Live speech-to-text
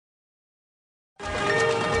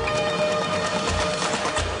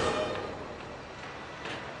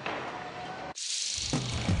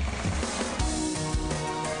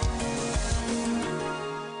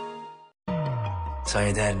Saw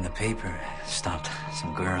your dad in the paper. Stopped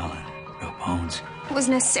some girl and broke bones. It was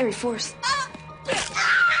necessary force.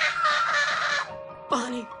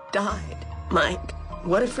 Bonnie died. Mike,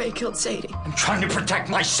 what if Ray killed Sadie? I'm trying to protect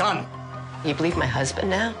my son. You believe my husband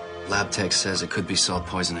now? Lab tech says it could be salt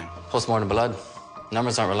poisoning. Postmortem blood.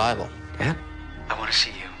 Numbers aren't reliable. Dad, I want to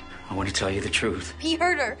see you. I want to tell you the truth. He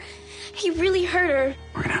hurt her. He really hurt her.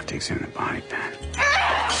 We're gonna have to examine the body, Ben.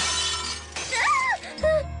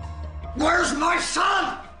 Where's my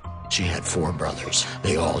son? She had 4 brothers.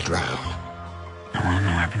 They all drowned. I want to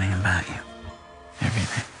know everything about you.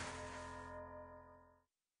 Everything.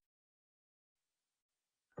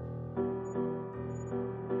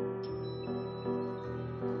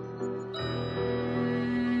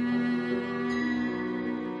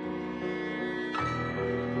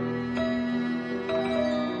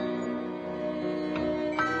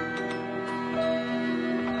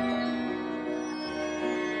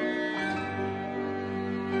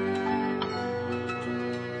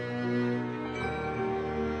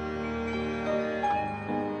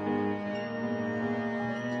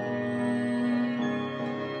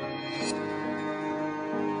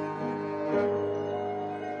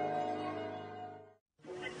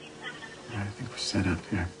 I think we're set up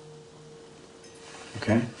here.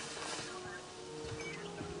 Okay?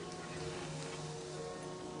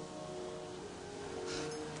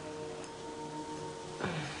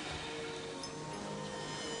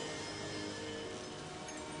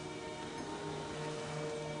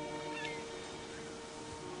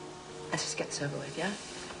 Let's just get this over with, yeah?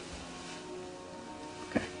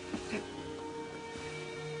 Okay. Okay.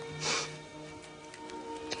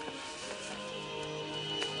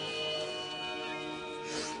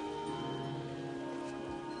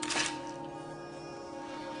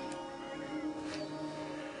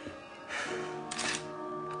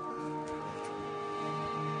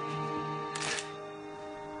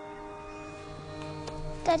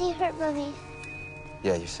 Daddy hurt Mommy.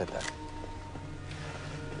 Yeah, you said that.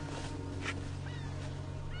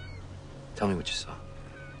 Tell me what you saw.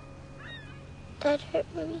 Dad hurt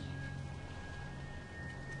Mommy.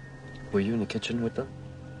 Were you in the kitchen with them?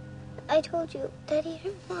 I told you, Daddy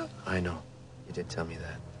hurt Mom. I know. You did tell me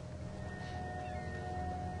that.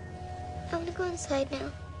 I want to go inside now.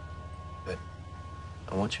 But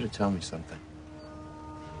I want you to tell me something.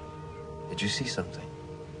 Did you see something?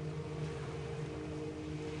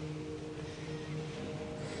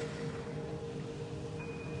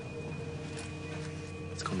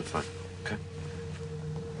 Let's go in the front, okay?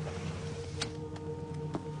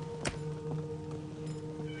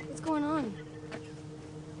 What's going on?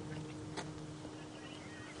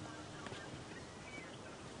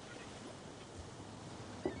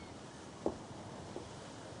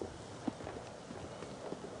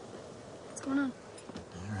 What's going on?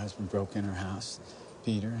 Her husband broke in her house,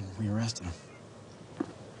 beat her, and we arrested him.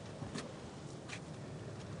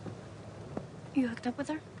 You hooked up with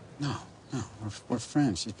her? No, we're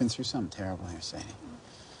friends. She's been through something terrible here, Sadie.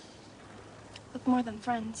 Look, more than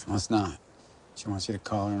friends. Well, it's not. She wants you to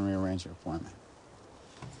call her and rearrange your appointment.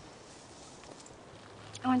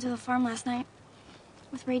 I went to the farm last night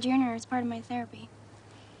with Ray Jr. as part of my therapy.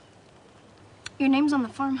 Your name's on the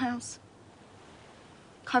farmhouse.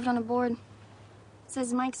 Carved on a board. It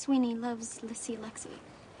says Mike Sweeney loves Lissy Alexi.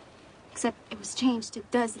 Except it was changed to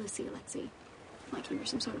does Lissy Alexi. Like you were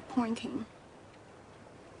some sort of porn king.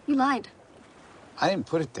 You lied. I didn't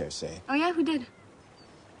put it there, Sadie. Oh, yeah? Who did?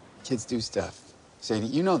 Kids do stuff. Sadie,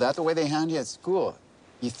 you know that, the way they hound you at school.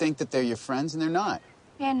 You think that they're your friends, and they're not.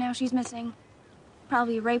 Yeah, now she's missing.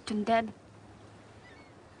 Probably raped and dead.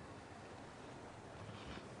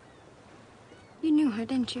 You knew her,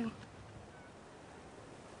 didn't you?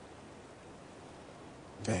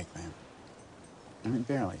 Vaguely. I mean,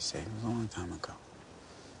 barely, Sadie. It was a long time ago.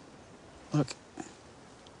 Look,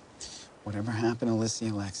 whatever happened to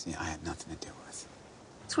Lissy Alexi, I had nothing to do with.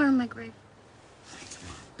 Swear on my grave. Hey, come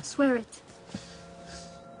on. Swear it.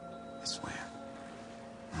 I swear.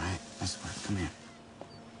 All right? I swear. Come here.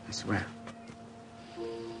 I swear.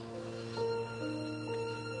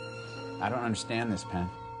 I don't understand this, Pen.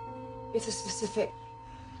 It's a specific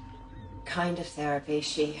kind of therapy.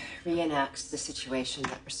 She reenacts the situation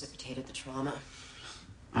that precipitated the trauma.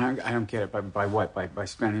 I don't get it. By what? By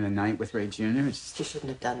spending the night with Ray Jr.? It's She shouldn't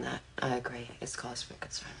have done that. I agree. It's cause for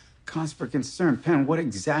concern. cause for concern. Pen, what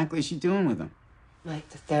exactly is she doing with him? Like,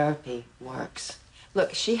 the therapy works.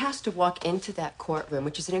 Look, she has to walk into that courtroom,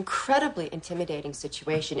 which is an incredibly intimidating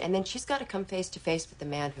situation, and then she's got to come face to face with the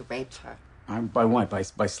man who raped her. By what? By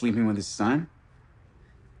sleeping with his son?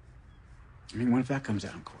 I mean, what if that comes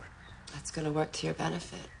out in court? That's going to work to your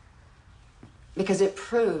benefit. Because it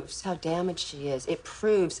proves how damaged she is. It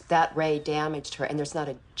proves that Ray damaged her, and there's not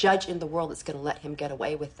a judge in the world that's going to let him get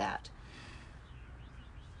away with that.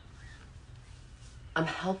 I'm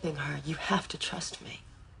helping her. You have to trust me.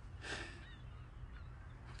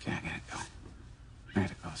 Okay, I gotta go. I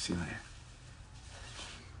gotta go. See you later.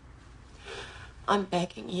 I'm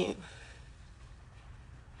begging you.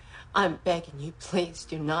 I'm begging you, please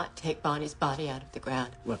do not take Bonnie's body out of the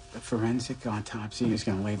ground. Look, the forensic autopsy is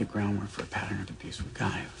gonna lay the groundwork for a pattern of abuse. We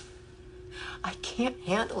got it. I can't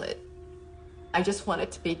handle it. I just want it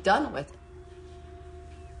to be done with.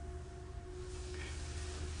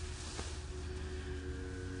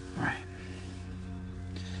 All right.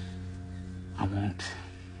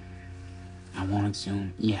 I won't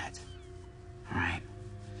exhume yet. All right?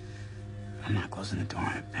 I'm not closing the door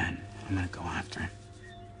on it, Ben. I'm gonna go after him.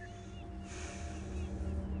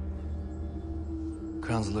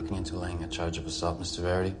 Crown's looking into laying a charge of assault, Mr.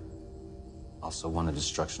 Verity. Also one of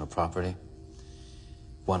destruction of property.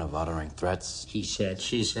 One of uttering threats. He said,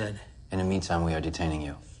 she said. In the meantime, we are detaining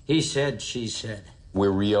you. He said, she said.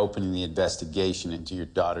 We're reopening the investigation into your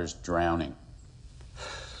daughter's drowning.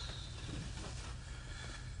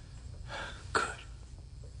 Good.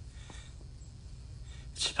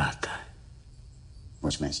 It's about that.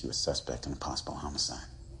 Which makes you a suspect in a possible homicide.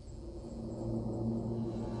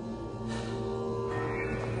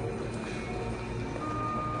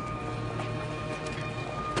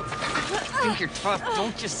 Think you're tough,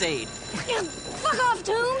 don't you, Sade? Fuck off,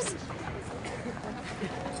 Toombs!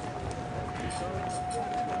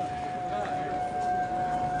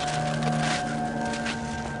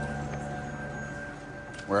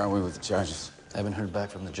 Where are we with the charges? Haven't heard back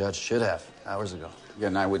from the judge. Should have, hours ago. You got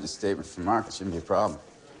an eyewitness statement from Mark. It shouldn't be a problem.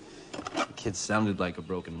 The kid sounded like a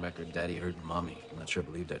broken record. Daddy heard Mommy. I'm not sure I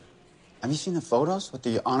believed it. Have you seen the photos? What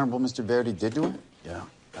the Honorable Mr. Verity did to her? Yeah,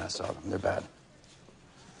 I saw them. They're bad.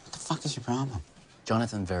 What the fuck is your problem?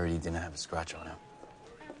 Jonathan Verity didn't have a scratch on him.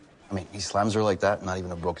 I mean, he slams her like that, not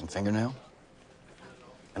even a broken fingernail.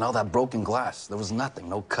 And all that broken glass, there was nothing.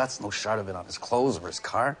 No cuts, no shard of it on his clothes or his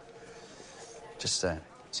car. Just saying.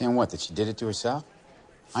 Saying what, that she did it to herself?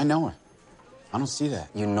 I know her. I don't see that.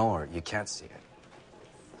 You know her. You can't see it.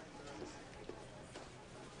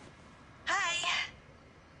 Hi.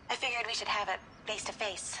 I figured we should have it face to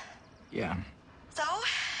face. Yeah, So,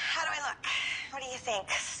 how do I look? What do you think?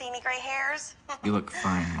 See any gray hairs? you look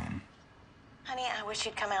fine, Mom. Honey, I wish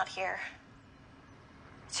you'd come out here.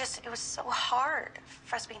 It's just, it was so hard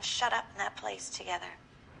for us being shut up in that place together.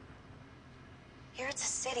 Here it's a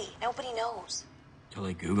city. Nobody knows. Till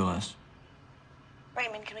they Google us.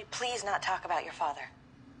 Raymond, can we please not talk about your father?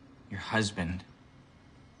 Your husband.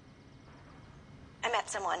 I met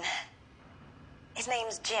someone. His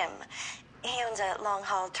name's Jim. He owns a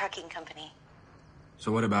long-haul trucking company.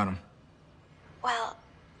 So what about him? Well,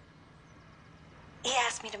 he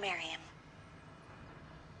asked me to marry him.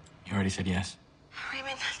 You already said yes.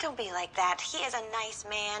 Raymond, don't be like that. He is a nice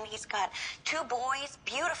man. He's got 2 boys,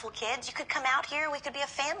 beautiful kids. You could come out here, we could be a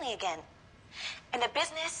family again. And a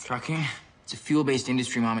business... Trucking? It's a fuel-based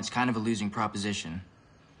industry, Mom. It's kind of a losing proposition.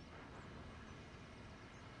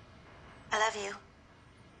 I love you.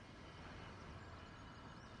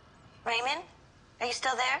 Raymond, are you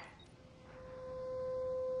still there?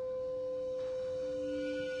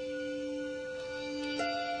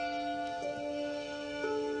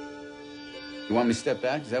 You want me to step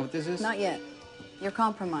back? Is that what this is? Not yet. You're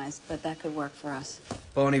compromised, but that could work for us.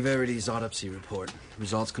 Bonnie Verity's autopsy report.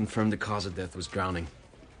 Results confirmed the cause of death was drowning.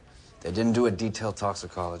 They didn't do a detailed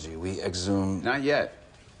toxicology. We exhumed... Not yet.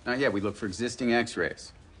 Not yet. We look for existing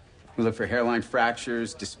x-rays. We look for hairline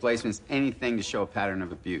fractures, displacements, anything to show a pattern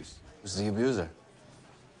of abuse. Who's the abuser?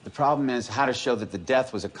 The problem is how to show that the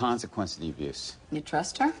death was a consequence of the abuse. You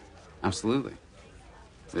trust her? Absolutely.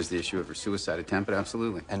 There's the issue of her suicide attempt, but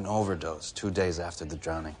absolutely. An overdose 2 days after the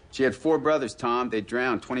drowning. She had 4 brothers, Tom. They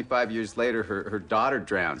drowned. 25 years later, her daughter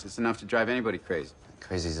drowns. It's enough to drive anybody crazy.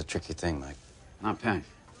 Crazy's a tricky thing, Mike. Not Penn.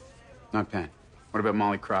 Not Penn. What about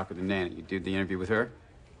Molly Crocker, the nanny? You did the interview with her?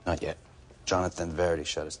 Not yet. Jonathan Verity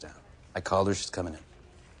shut us down. I called her. She's coming in.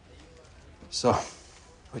 So,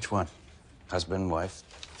 which one? Husband, wife?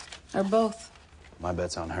 Or both? My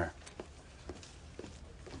bet's on her.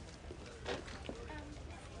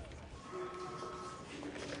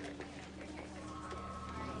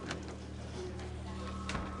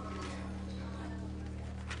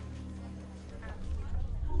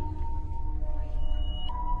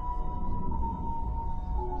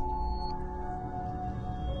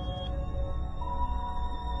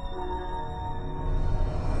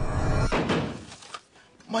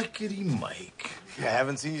 Mikey Mike. Yeah, I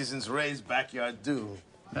haven't seen you since Ray's backyard do.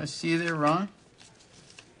 Did I see you there, Ron?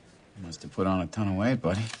 You must have put on a ton of weight,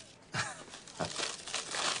 buddy.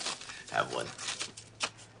 Have one.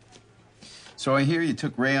 So I hear you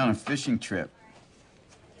took Ray on a fishing trip.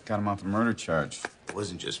 Got him off a murder charge. It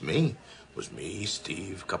wasn't just me. It was me,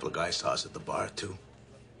 Steve, a couple of guys saw us at the bar, too.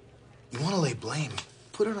 You want to lay blame?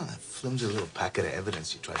 Put it on that flimsy little packet of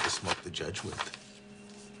evidence you tried to smoke the judge with.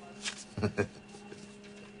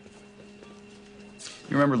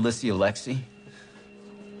 You remember Lissy Alexi?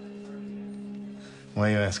 Why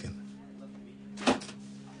are you asking?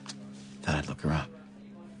 Thought I'd look her up.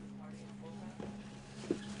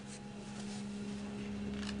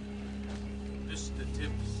 Mr.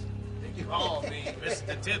 Tips. They call me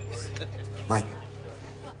Mr. Tips. Mike,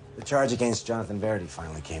 the charge against Jonathan Verity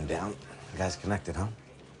finally came down. You guys connected, huh?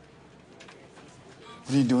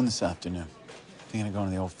 What are you doing this afternoon? Thinking of going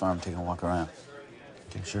to the old farm, taking a walk around.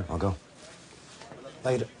 Okay, sure, I'll go.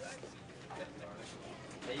 Later.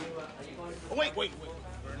 Oh, wait.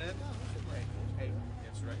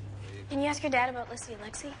 Can you ask your dad about Lissy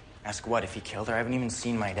Alexi? Ask what if he killed her? I haven't even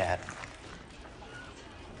seen my dad.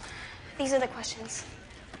 These are the questions.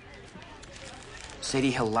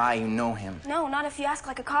 Sadie, he'll lie. You know him. No, not if you ask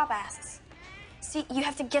like a cop asks. See, you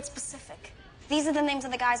have to get specific. These are the names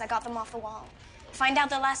of the guys. I got them off the wall. Find out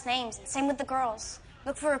their last names, and same with the girls.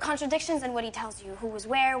 Look for contradictions in what he tells you. Who was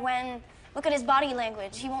where, when. Look at his body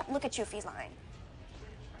language. He won't look at you if he's lying.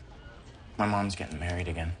 My mom's getting married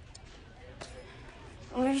again.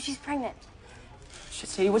 Or maybe she's pregnant. Shit,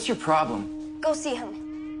 Sadie, what's your problem? Go see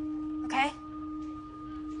him, okay?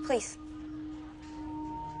 Please.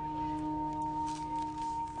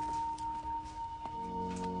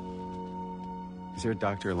 Is there a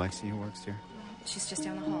Dr. Alexi who works here? She's just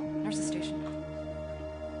down the hall, nurse's station.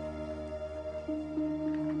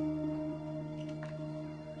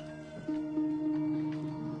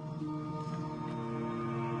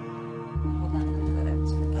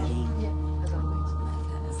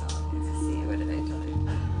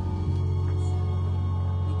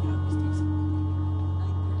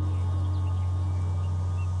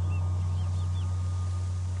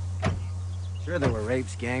 Sure, there were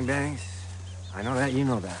rapes, gangbangs. I know that, you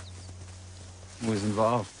know that. Who was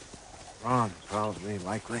involved? Ron, probably,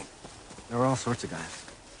 likely. There were all sorts of guys.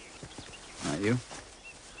 Not you?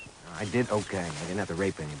 I did okay. I didn't have to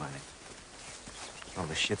rape anybody. Oh,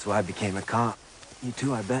 the shit's why I became a cop. You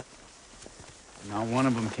too, I bet. Not one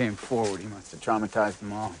of them came forward. He must have traumatized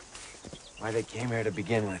them all. Why they came here to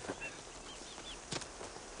begin with.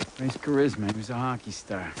 His charisma. He was a hockey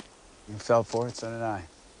star. You fell for it, so did I.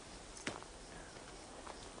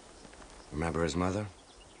 Remember his mother?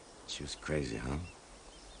 She was crazy, huh?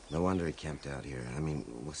 No wonder he camped out here. I mean,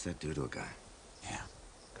 what's that do to a guy? Yeah.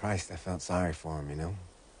 Christ, I felt sorry for him, you know?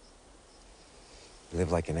 He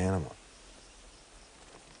lived like an animal.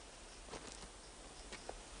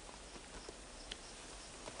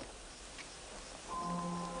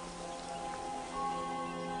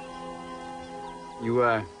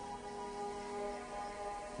 You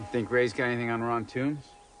think Ray's got anything on Ron Toombs?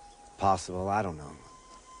 Possible, I don't know.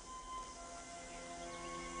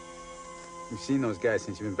 You've seen those guys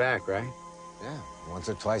since you've been back, right? Yeah, once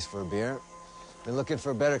or twice for a beer. Been looking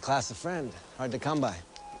for a better class of friend. Hard to come by.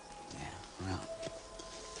 Yeah, well,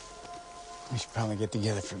 we should probably get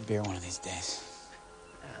together for a beer one of these days.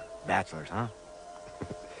 Bachelors, huh?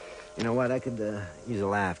 You know what? I could use a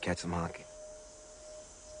laugh, catch some hockey.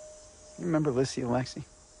 You remember Lissy Alexi?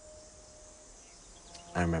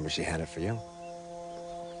 I remember she had it for you.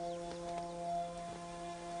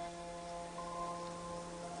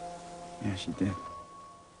 Yeah, she did.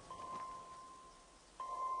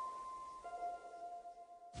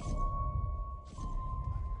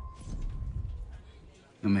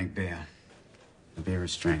 They'll make bail. There'll be a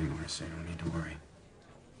restraining order, so you don't need to worry.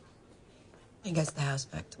 He gets the house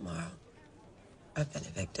back tomorrow. I've been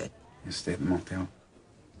evicted. You'll stay at the motel.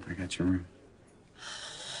 I got your room.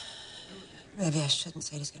 Maybe I shouldn't.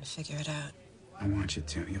 Sadie's gonna figure it out. I want you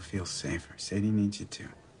to. You'll feel safer. Sadie needs you to.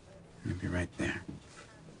 You'll be right there.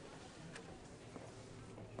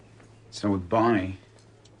 So with Bonnie,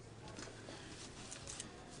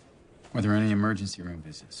 were there any emergency room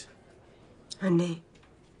visits? Her knee.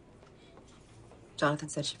 Jonathan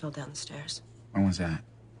said she fell down the stairs. When was that?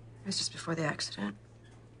 It was just before the accident.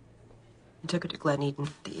 He took her to Glen Eden,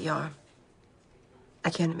 the ER. I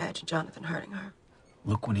can't imagine Jonathan hurting her.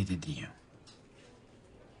 Look what he did to you.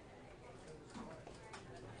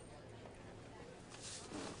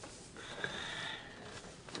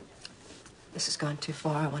 This has gone too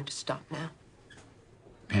far. I want to stop now.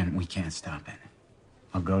 Ben, we can't stop it.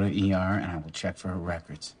 I'll go to ER and I will check for her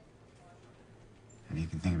records. If you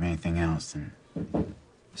can think of anything else, then...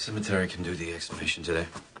 Cemetery can do the exhumation today.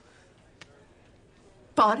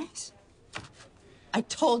 bodies? I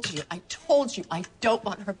told you, I don't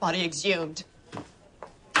want her body exhumed.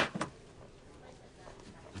 What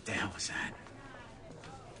the hell was that?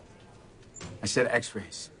 I said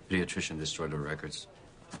x-rays. Pediatrician destroyed the records.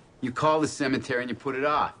 You call the cemetery and you put it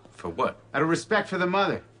off. For what? Out of respect for the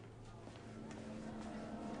mother.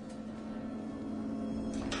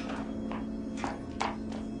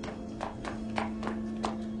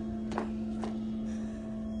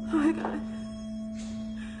 Oh my God.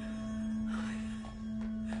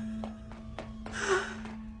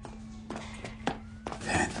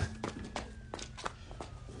 Then,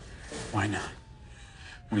 why not?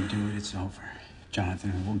 We do it, it's over.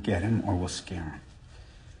 Jonathan, we'll get him or we'll scare him.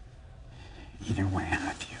 Either way, I'm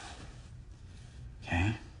with you.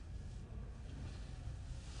 Okay?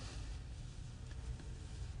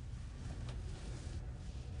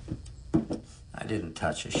 I didn't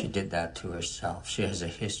touch her. She did that to herself. She has a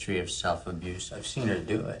history of self-abuse. I've seen her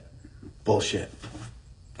do it. Bullshit.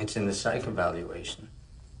 It's in the psych evaluation.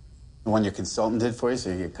 The one your consultant did for you so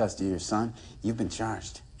you get custody of your son? You've been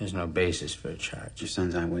charged. There's no basis for a charge. Your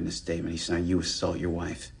son's eyewitness statement. He saw you assault your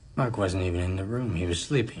wife. Mark wasn't even in the room. He was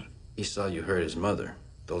sleeping. He saw you hurt his mother.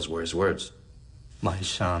 Those were his words. My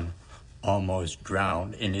son almost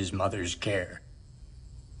drowned in his mother's care.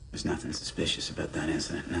 There's nothing suspicious about that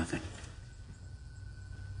incident. Nothing.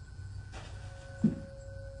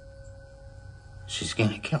 She's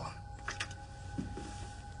gonna kill him.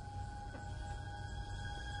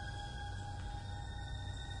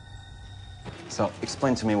 So,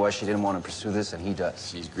 explain to me why she didn't want to pursue this and he does.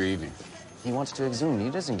 She's grieving. He wants to exhume. He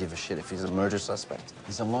doesn't give a shit if he's a murder suspect.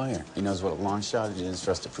 He's a lawyer. He knows what a long shot it is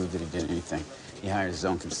for us to prove that he did anything. He hired his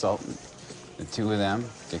own consultant. The two of them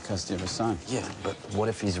get custody of his son. Yeah, but what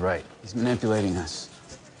if he's right? He's manipulating us.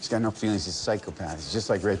 He's got no feelings. He's a psychopath. He's just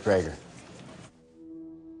like Ray Prager.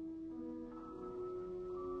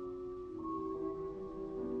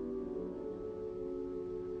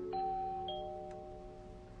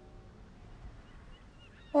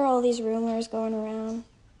 There are all these rumors going around.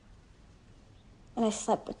 And I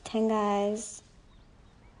slept with 10 guys.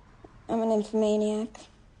 I'm an nymphomaniac.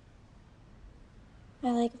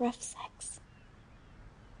 I like rough sex.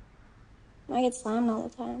 I get slammed all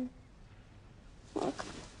the time. Look.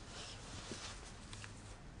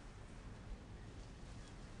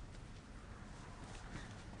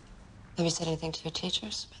 Have you said anything to your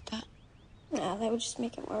teachers about that? Nah, that would just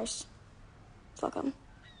make it worse. Fuck them.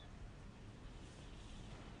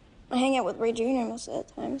 I hang out with Ray Jr. most of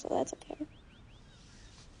the time, so that's okay.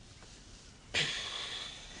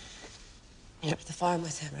 You're up at the farm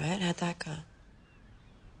with him, right? How'd that go?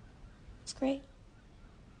 It's great.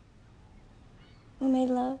 We made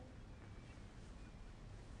love.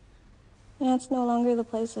 And it's no longer the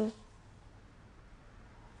place of...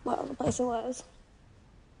 well, the place it was.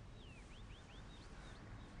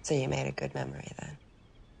 So you made a good memory then?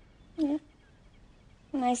 Yeah.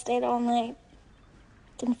 And I stayed all night.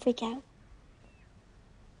 Didn't freak out.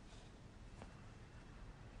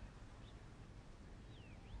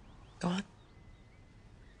 Go on.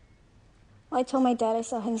 Well, I told my dad I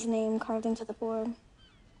saw his name carved into the board.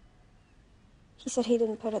 He said he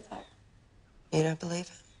didn't put it there. You don't believe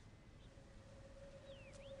him?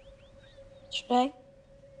 Should I?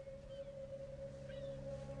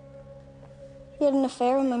 He had an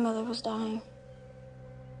affair when my mother was dying.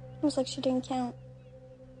 It was like she didn't count.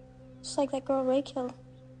 Just like that girl Ray killed.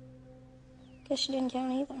 Guess she didn't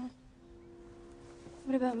count either.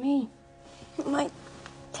 What about me? My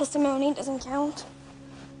testimony doesn't count.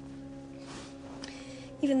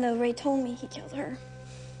 Even though Ray told me he killed her.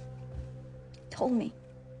 Told me.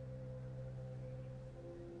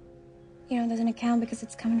 You know, it doesn't count because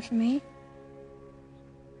it's coming from me.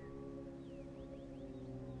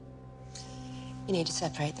 You need to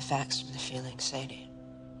separate the facts from the feelings, Sadie.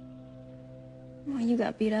 Well, you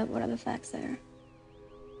got beat up. What are the facts there?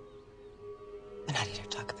 And I need her to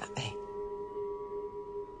talk about me.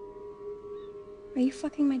 Are you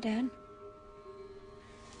fucking my dad?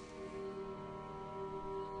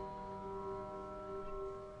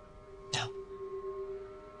 No.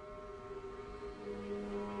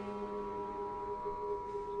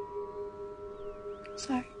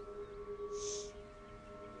 Sorry.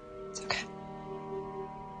 It's okay.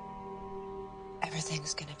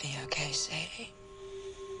 Everything's gonna be okay, Sadie.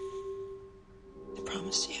 I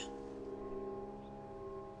promise you.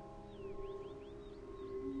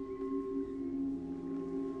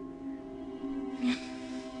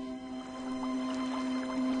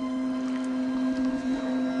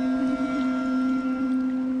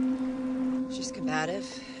 She's combative,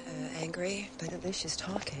 angry, but at least she's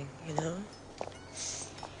talking, you know? Did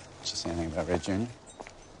she say anything about Ray Jr.?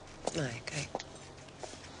 Mike, I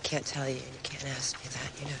can't tell you, and you can't ask me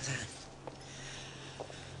that. You know that.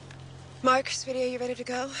 Mark, sweetie, are you ready to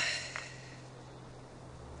go?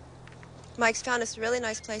 Mike's found us a really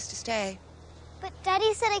nice place to stay. But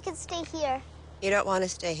Daddy said I could stay here. You don't want to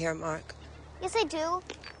stay here, Mark. Yes, I do.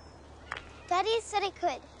 Daddy said I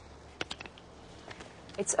could.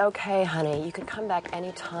 It's okay, honey. You can come back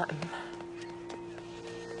anytime.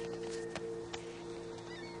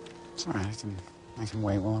 It's all right. I can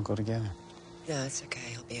wait. We'll all go together. No, it's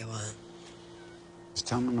okay. He'll be a while. Just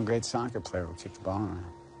tell him I'm a great soccer player who'll kick the ball around.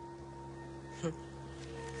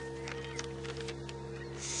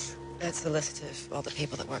 That's the list of all the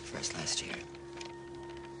people that worked for us last year.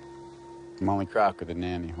 Molly Crocker, the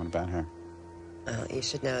nanny. What about her? Well, you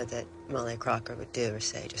should know that Molly Crocker would do or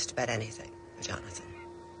say just about anything for Jonathan.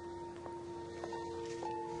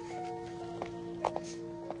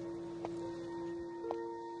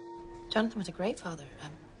 Jonathan was a great father.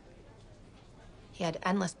 He had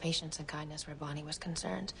endless patience and kindness where Bonnie was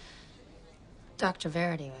concerned. Dr.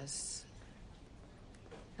 Verity was...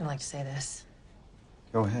 I don't like to say this.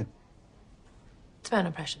 Go ahead. It's my own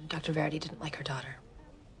impression. Dr. Verity didn't like her daughter.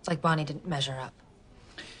 It's like Bonnie didn't measure up.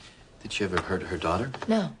 Did she ever hurt her daughter?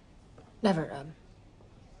 No, never. It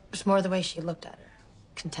was more the way she looked at her.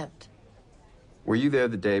 Contempt. Were you there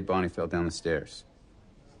the day Bonnie fell down the stairs?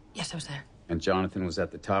 Yes, I was there. And Jonathan was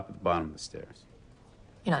at the top of the bottom of the stairs?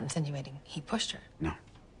 You're not insinuating he pushed her. No,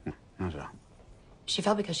 not at all. She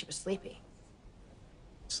fell because she was sleepy.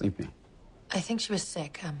 Sleepy? I think she was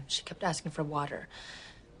sick. She kept asking for water.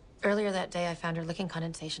 Earlier that day, I found her licking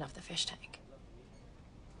condensation off the fish tank.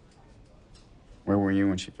 Where were you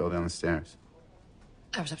when she fell down the stairs?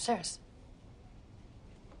 I was upstairs.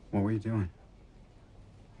 What were you doing?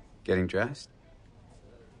 Getting dressed?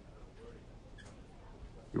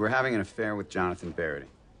 You were having an affair with Jonathan Verity.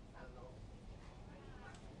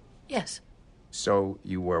 Yes, So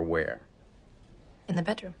you were where? in the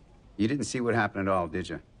bedroom. You didn't see what happened at all, did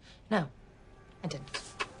you? No, I didn't.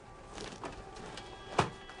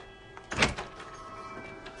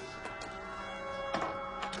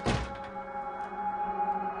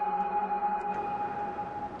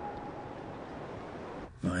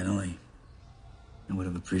 Finally. I would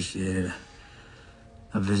have appreciated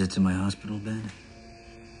a visit to my hospital bed.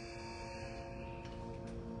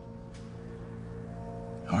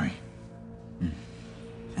 Ari.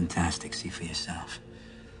 Fantastic. See for yourself.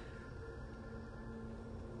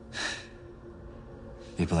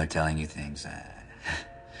 People are telling you things.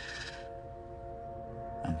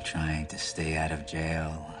 I'm trying to stay out of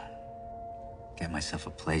jail. Get myself a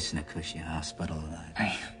place in a cushy hospital.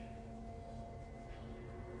 Hey.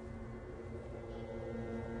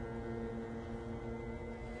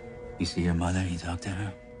 You see your mother? You talk to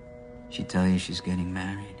her? She tell you she's getting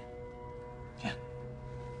married? Yeah.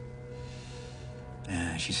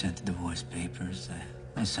 Yeah, she sent the divorce papers.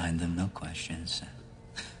 I signed them, no questions.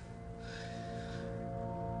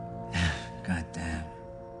 God damn.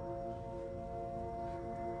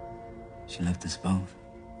 She left us both.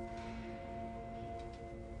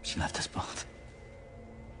 She left us both.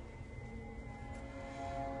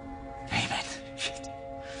 Damn it. Shit.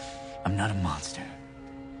 I'm not a monster.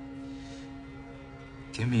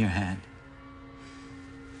 Give me your hand.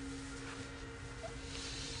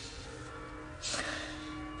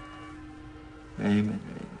 Raymond,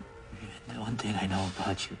 the one thing I know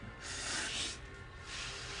about you,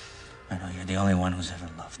 I know you're the only one who's ever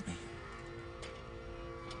loved me.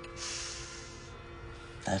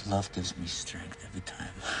 That love gives me strength every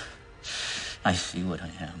time I see what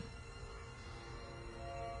I am.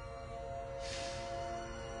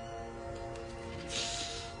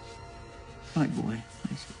 My boy.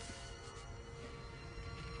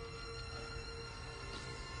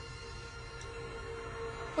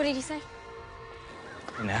 What did he say?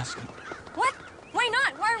 Didn't ask him. What? Why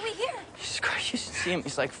not? Why are we here? Jesus Christ, you should see him.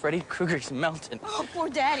 He's like Freddy Krueger. He's melting. Oh, poor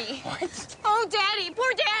Daddy. What? Oh, Daddy.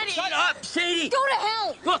 Poor Daddy. Shut up, Sadie! Go to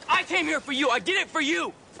hell. Look, I came here for you. I did it for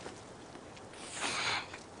you.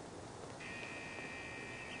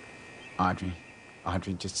 Audrey,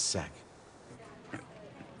 just a sec.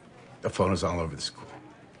 The photo's all over the school.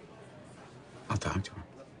 I'll talk to her.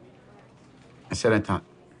 I said I'll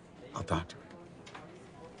talk to her.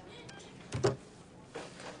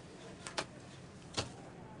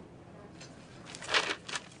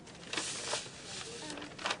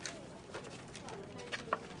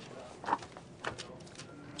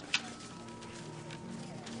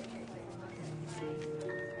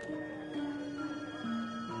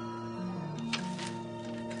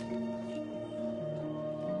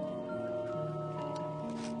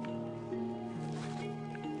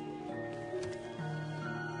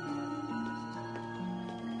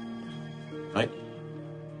 Right?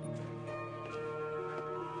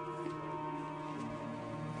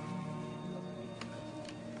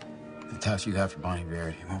 The test you got for Bonnie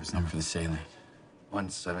Verity, what was the number for the saline?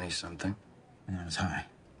 170-something. And that was high.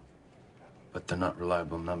 But they're not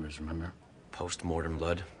reliable numbers, remember? Post-mortem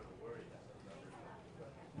blood.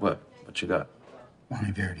 What? What you got?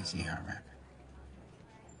 Bonnie Verity's ER record.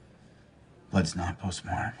 Blood's not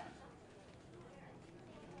post-mortem.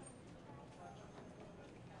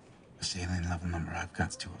 The saline level number I've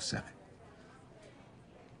got's 207.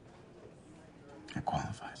 That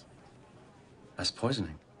qualifies. That's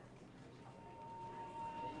poisoning.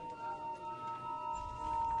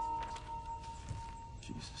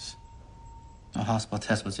 Jesus. A hospital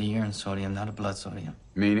test was a urine sodium, not a blood sodium.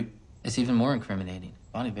 Meaning? It's even more incriminating.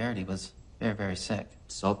 Bonnie Verity was very, very sick.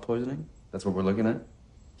 Salt poisoning? That's what we're looking at?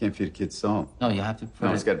 Can't feed a kid salt. No, you have to put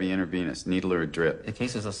No, it's got to be intravenous, needle or a drip. The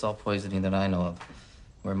cases of salt poisoning that I know of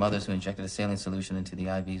were mothers who injected a saline solution into the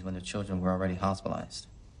IVs when their children were already hospitalized.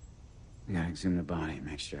 We gotta exhume the body,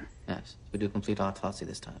 make sure. Yes, we do a complete autopsy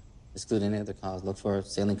this time. Exclude any other cause. Look for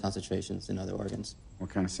saline concentrations in other organs. What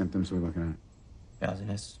kind of symptoms are we looking at?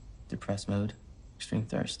 Drowsiness, depressed mood, extreme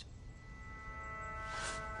thirst.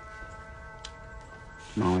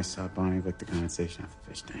 Molly saw Bonnie lick the condensation off the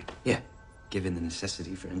fish tank. Yeah, given the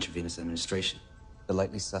necessity for intravenous administration. The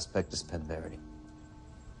likely suspect is Penn Verity.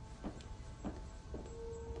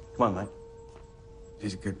 Come on, Mike.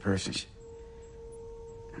 She's a good person.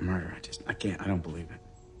 A murder, I don't believe it.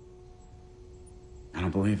 I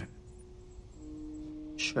don't believe it.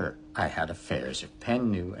 Sure, I had affairs. If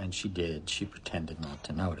Penn knew, and she did, she pretended not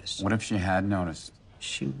to notice. What if she had noticed?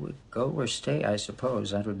 She would go or stay, I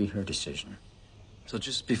suppose. That would be her decision. So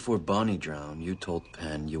just before Bonnie drowned, you told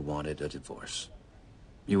Penn you wanted a divorce.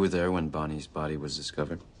 You were there when Bonnie's body was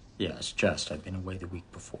discovered? Yes, just. I'd been away the week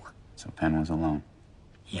before. So Penn was alone?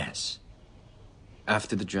 Yes.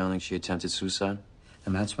 After the drowning, she attempted suicide?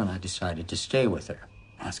 And that's when I decided to stay with her.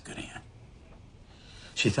 That's good, Ian.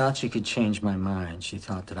 She thought she could change my mind. She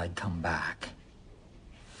thought that I'd come back.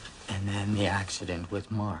 And then the accident with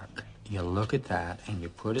Mark. You look at that and you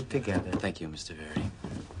put it together. Thank you, Mr. Verity.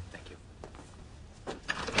 Thank you.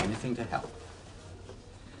 Anything to help.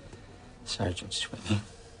 Sergeant Sweeney.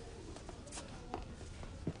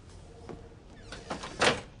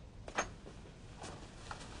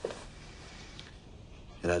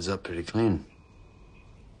 It adds up pretty clean.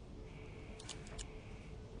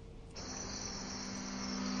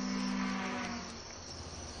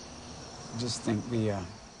 I just think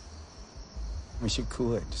we should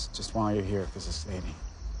cool it just while you're here because of Sadie.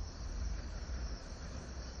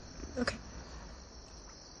 Okay.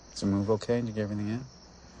 Is the move okay? Did you get everything in?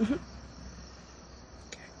 Mm-hmm.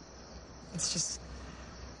 Okay. It's just,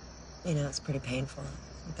 it's pretty painful.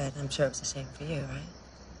 But I'm sure it was the same for you, right?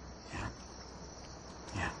 Yeah.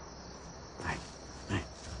 Yeah. Right. Right.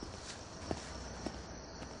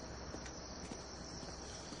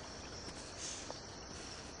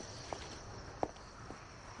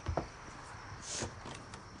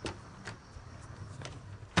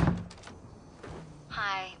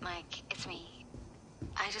 Hi, Mike. It's me.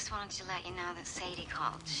 I just wanted to let you know that Sadie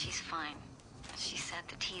called. She's fine. She said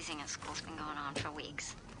the teasing at school's been going on for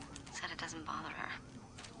weeks. Said it doesn't bother her.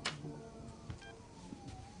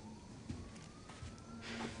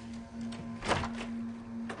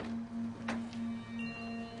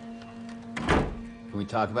 Can we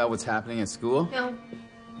talk about what's happening at school? No.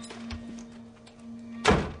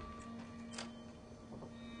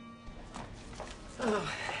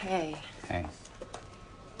 Oh, hey. Hey.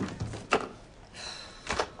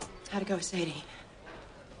 How'd it go with Sadie?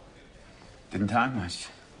 Didn't talk much.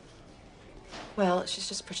 Well, she's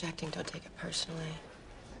just projecting. Don't take it personally.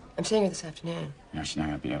 I'm seeing her this afternoon. No, she's not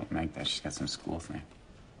gonna be able to make that. She's got some school thing.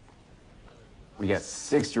 We got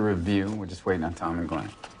 6 to review. We're just waiting on Tom and Glenn.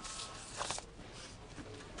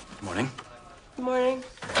 Good morning. Good morning.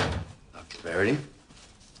 Dr. Verity.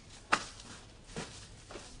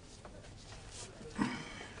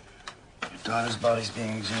 Your daughter's body's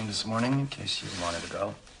being exhumed this morning in case you wanted to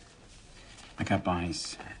go. I got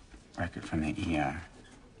Bonnie's record from the ER.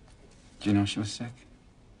 Did you know she was sick?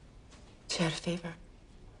 She had a fever.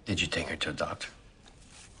 Did you take her to a doctor?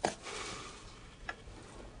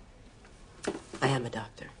 I am a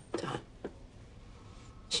doctor, Tom.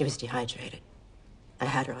 She was dehydrated. I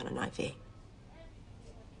had her on an IV.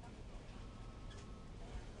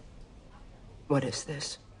 What is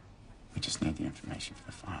this? We just need the information for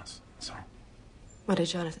the files. So, What did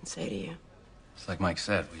Jonathan say to you? It's like Mike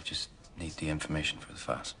said, we just need the information for the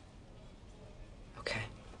files. Okay.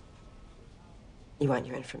 You want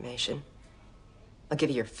your information? I'll give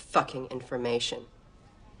you your fucking information.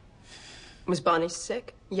 Was Bonnie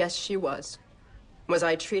sick? Yes, she was. Was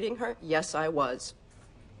I treating her? Yes, I was.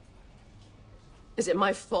 Is it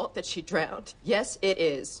my fault that she drowned? Yes, it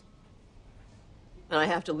is. And I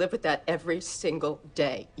have to live with that every single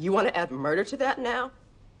day. You want to add murder to that now?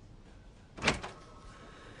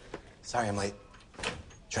 Sorry I'm late.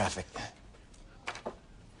 Traffic.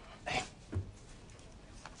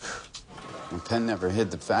 And Penn never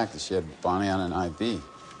hid the fact that she had Bonnie on an IV.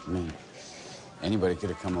 I mean, anybody could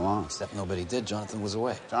have come along. Except nobody did. Jonathan was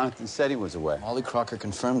away. Jonathan said he was away. Molly Crocker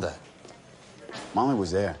confirmed that. Molly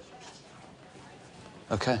was there.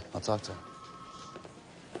 Okay, I'll talk to her.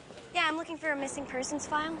 Yeah, I'm looking for a missing persons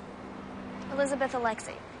file. Elizabeth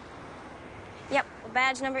Alexei. Yep, the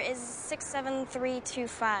badge number is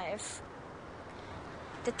 67325.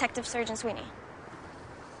 Detective Surgeon Sweeney.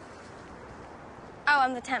 Oh,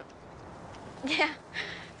 I'm the temp. Yeah,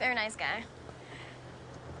 very nice guy.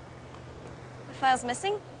 The file's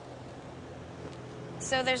missing?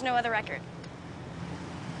 So there's no other record?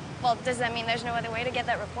 Well, does that mean there's no other way to get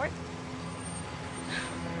that report?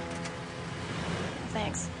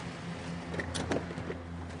 Thanks.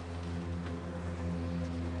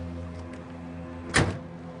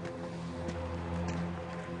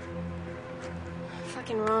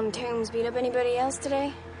 Fucking Ron Toombs beat up anybody else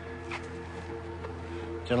today?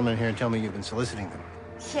 Gentlemen here tell me you've been soliciting them.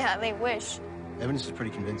 Yeah, they wish. Evidence is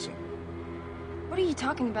pretty convincing. What are you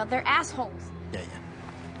talking about? They're assholes. Yeah.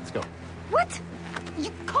 Let's go. What? You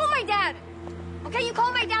call my dad! Okay, you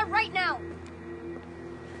call my dad right now!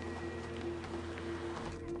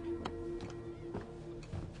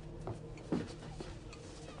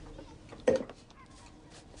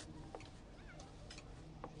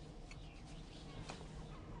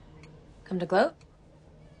 Come to gloat?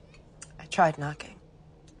 I tried knocking.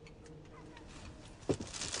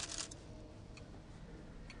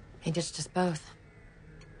 He ditched us both.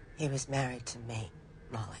 He was married to me,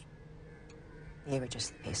 Molly. You were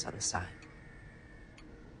just the piece on the side.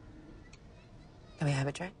 Can we have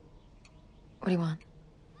a drink? What do you want?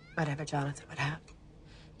 Whatever Jonathan would have.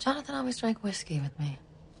 Jonathan always drank whiskey with me.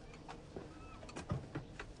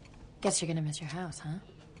 Guess you're gonna miss your house, huh?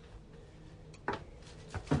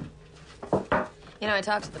 You know, I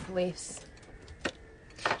talked to the police.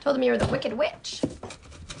 Told them you were the Wicked Witch.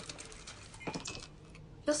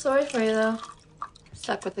 Feel sorry for you, though.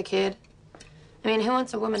 Stuck with the kid. I mean, who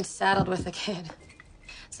wants a woman saddled with a kid?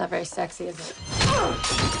 It's not very sexy, is it?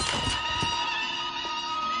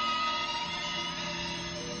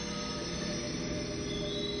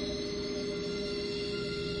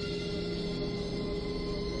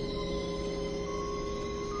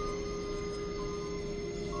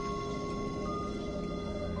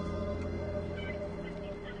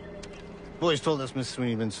 Boys told us Miss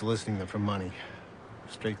Sweeney had been soliciting them for money.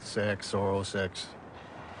 Straight sex, oral sex.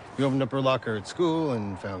 We opened up her locker at school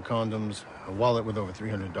and found condoms, a wallet with over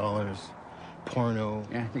 $300, porno.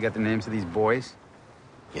 Yeah, you got the names of these boys?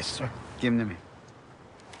 Yes, sir. Give them to me.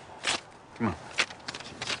 Come on.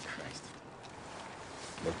 Jesus Christ.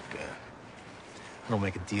 Look, I don't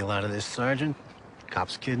make a deal out of this, Sergeant.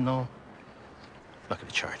 Cop's kid and all. I'm not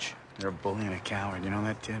gonna charge. You're a bully and a coward. You know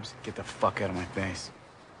that, Tibbs? Get the fuck out of my face.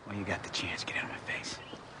 Well, you got the chance. Get out of my face.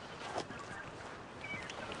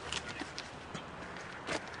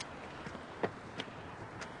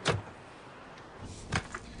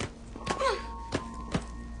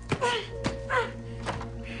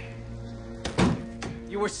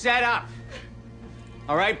 You were set up.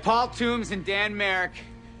 All right, Paul Toombs and Dan Merrick,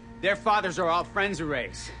 their fathers are all friends of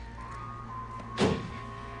Ray's. So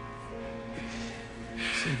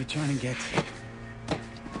you're trying to get...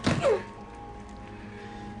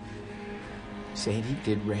 Sadie,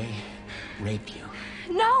 did Ray rape you?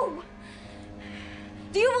 No!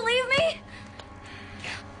 Do you believe me?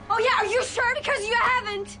 Yeah. Oh, yeah, are you sure? Because you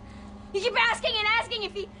haven't. You keep asking and asking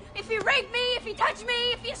if he raped me, if he touched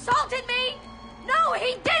me, if he assaulted me. No,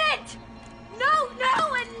 he didn't! No,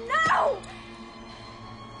 no, and no!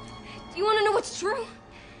 Do you want to know what's true?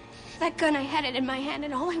 That gun, I had it in my hand,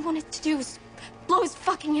 and all I wanted to do was blow his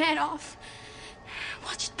fucking head off.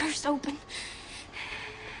 Watch it burst open.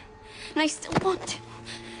 And I still want to.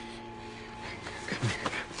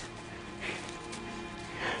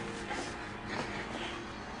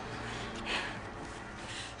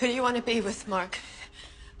 Who do you want to be with, Mark?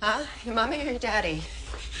 Huh? Your mommy or your daddy?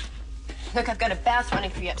 Look, I've got a bath running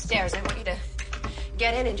for you upstairs. I want you to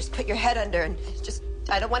get in and just put your head under and just...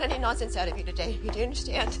 I don't want any nonsense out of you today. You do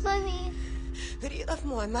understand? Mommy. Who do you love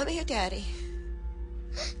more, mommy or daddy?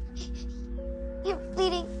 You're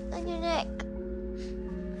bleeding on your neck.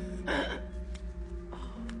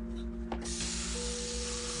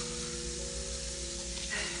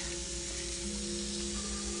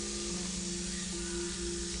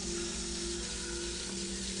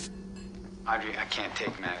 Audrey, I can't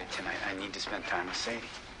take Maddie tonight. I need to spend time with Sadie.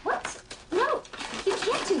 What? No, you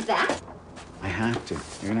can't do that. I have to.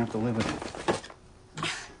 You're gonna have to live with it.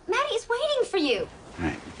 Maddie's waiting for you. All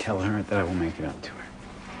right, tell her that I will make it up to her.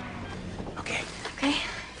 Okay. Okay.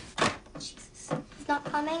 Jesus, he's not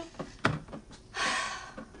coming.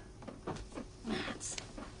 Matt,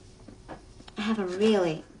 I have a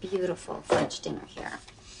really beautiful French dinner here.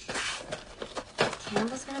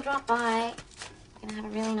 Campbell's gonna drop by. We're gonna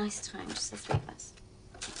have a really nice time, just the three of us.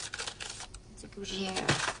 It's a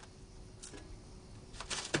gougere.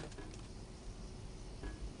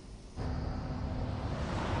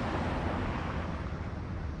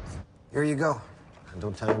 Here you go. And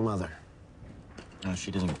don't tell your mother. No,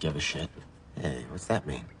 she doesn't give a shit. Hey, what's that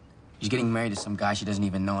mean? She's getting married to some guy she doesn't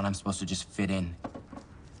even know, and I'm supposed to just fit in.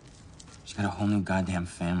 She's got a whole new goddamn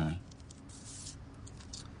family.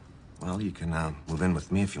 Well, you can move in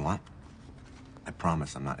with me if you want. I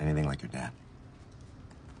promise I'm not anything like your dad.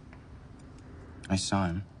 I saw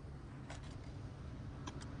him.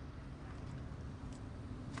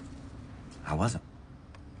 How was it?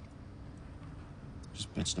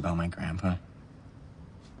 Just bitched about my grandpa.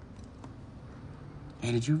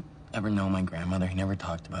 Hey, did you ever know my grandmother? He never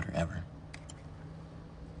talked about her, ever.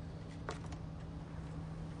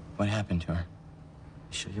 What happened to her?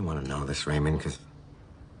 You sure you want to know this, Raymond? Because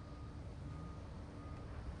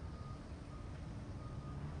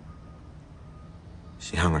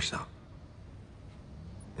she hung herself.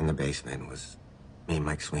 In the basement. It was me and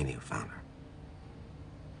Mike Sweeney who found her.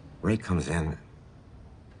 Ray comes in.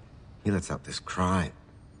 He lets out this cry.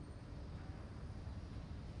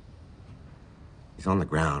 He's on the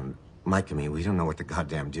ground. Mike and me, we don't know what to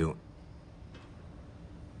goddamn do.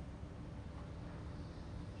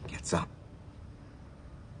 He gets up.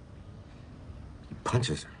 He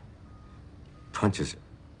punches her. Punches her.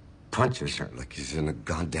 Punches her like he's in a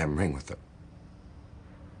goddamn ring with her.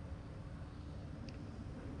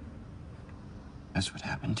 That's what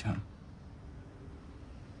happened to him.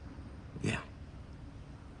 Yeah.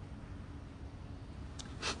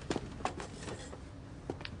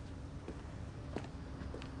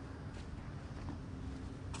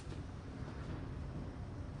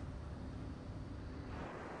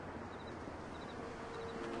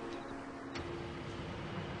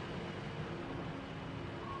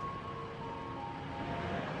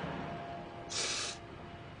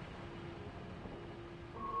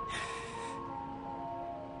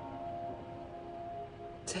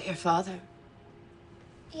 Is that your father?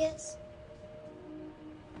 Yes.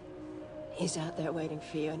 He's out there waiting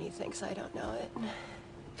for you, and he thinks I don't know it.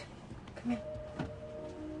 Come here.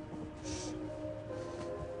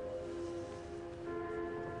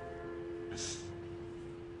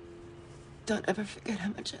 Don't ever forget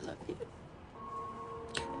how much I love you.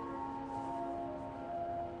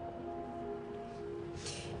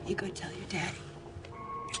 You go tell your daddy.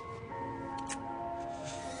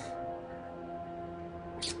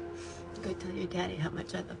 Go tell your daddy how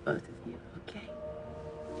much I love both of you, okay?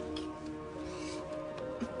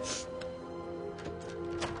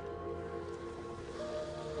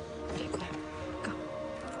 Okay, go. Go.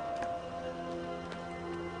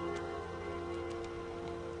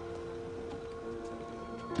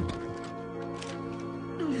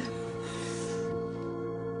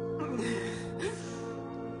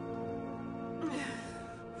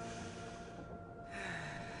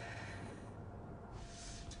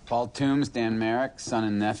 Paul Toombs, Dan Merrick, son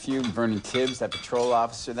and nephew, Vernon Tibbs, that patrol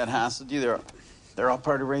officer that hassled you, they're all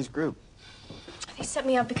part of Ray's group. They set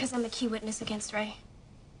me up because I'm a key witness against Ray.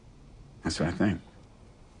 That's what I think.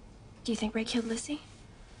 Do you think Ray killed Lissy?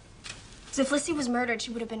 Because if Lissy was murdered,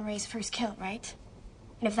 she would have been Ray's first kill, right?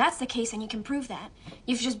 And if that's the case and you can prove that,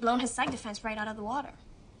 you've just blown his psych defense right out of the water.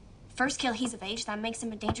 First kill, he's of age, that makes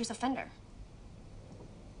him a dangerous offender.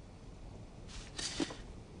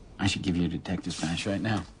 I should give you a detective's badge right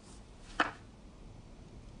now.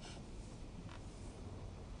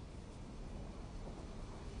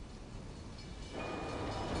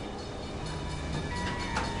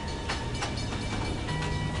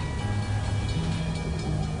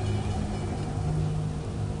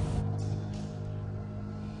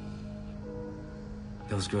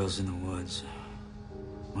 Those girls in the woods.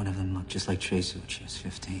 One of them looked just like Tracy when she was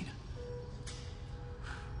 15.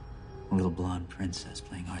 A little blonde princess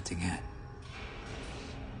playing hard to get.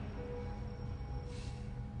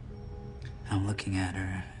 I'm looking at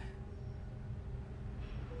her,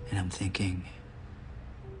 and I'm thinking,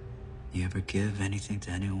 you ever give anything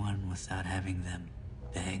to anyone without having them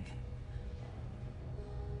beg?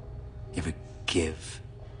 You ever give?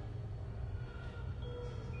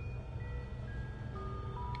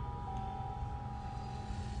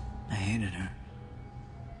 I hated her.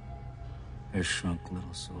 Her shrunk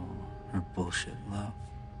little soul, her bullshit love.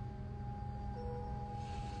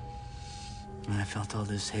 And I felt all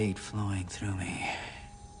this hate flowing through me.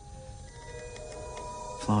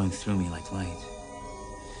 Flowing through me like light.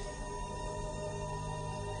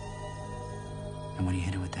 And when he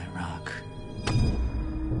hit her with that rock,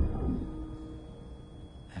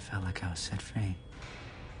 I felt like I was set free.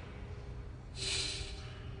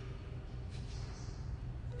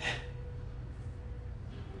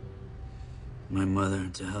 My mother,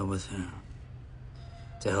 to hell with her.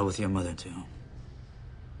 To hell with your mother, too.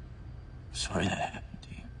 Sorry that happened to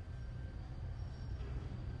you.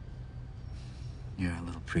 You're a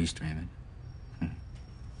little priest, Raymond. A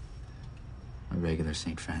regular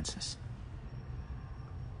St. Francis.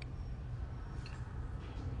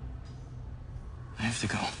 I have to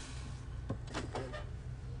go.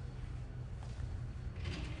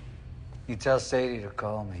 You tell Sadie to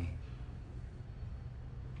call me.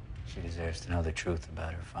 She deserves to know the truth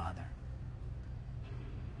about her father.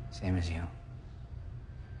 Same as you.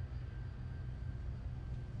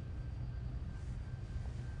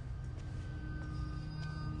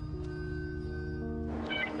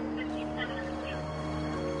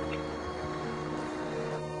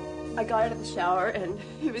 I got out of the shower and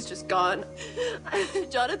he was just gone.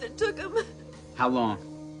 Jonathan took him. How long?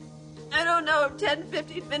 I don't know, 10,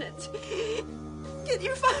 15 minutes. Can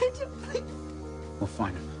you find him, please? We'll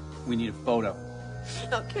find him. We need a photo.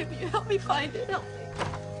 Okay, will you help me find it? Help me.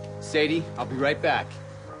 Sadie, I'll be right back.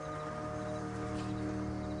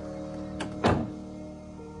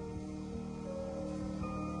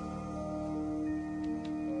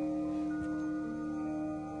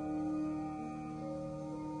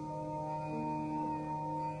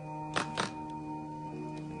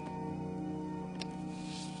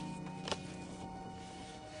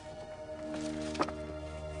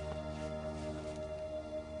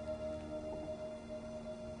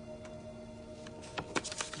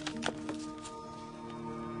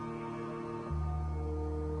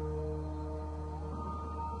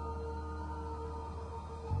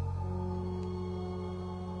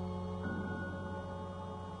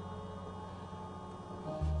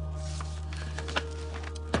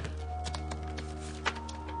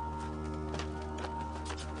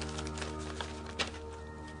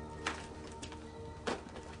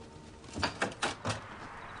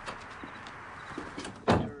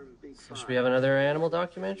 So should we have another animal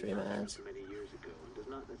documentary, Mads?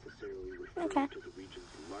 Okay.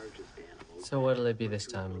 So what'll it be this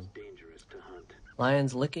time?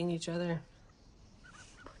 Lions licking each other?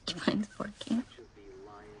 Porcupine's barking.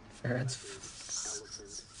 Ferrets.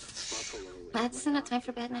 Mads, isn't it time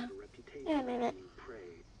for bed now? Yeah, maybe.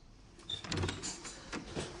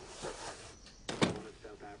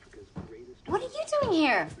 What are you doing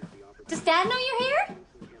here? Does Dad know you're here?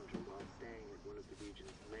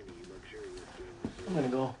 I'm gonna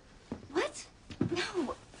go. What?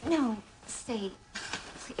 No, stay.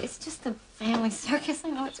 It's just a family circus.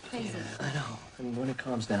 I know it's crazy. Yeah, I know. And when it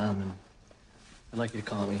calms down, then I'd like you to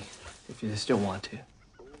call me if you still want to.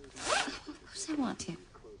 Of course I want to.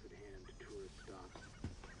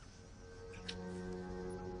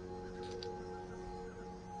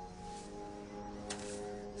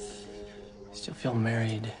 Still feel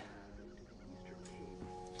married.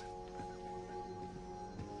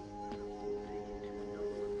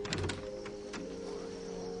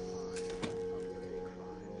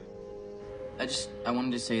 I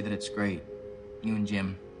wanted to say that it's great, you and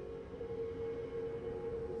Jim.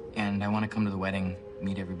 And I want to come to the wedding,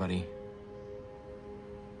 meet everybody.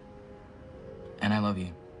 And I love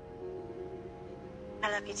you.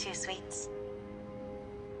 I love you too, sweets.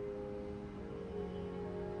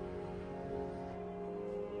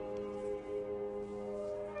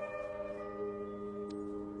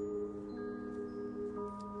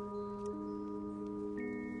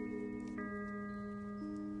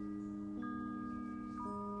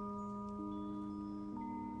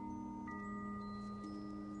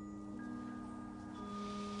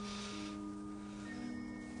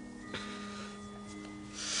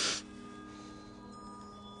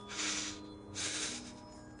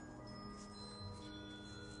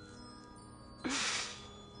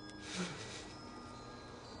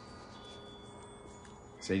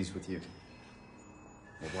 Sadie's with you.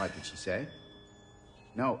 Well, what did she say?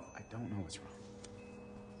 No, I don't know what's wrong.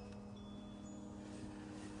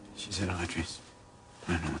 She's at Audrey's.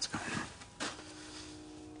 I don't know what's going on.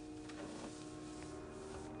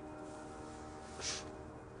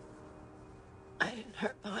 I didn't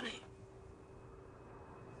hurt Bonnie.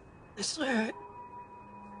 I swear.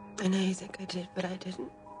 I know you think I did, but I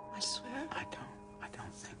didn't. I swear. I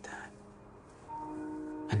don't think that.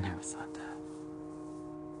 I never thought that.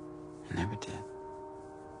 I never did.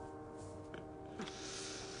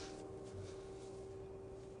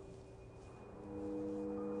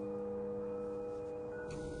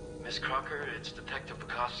 Miss Crocker, it's Detective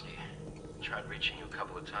Bukowski. Tried reaching you a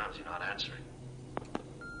couple of times. You're not answering.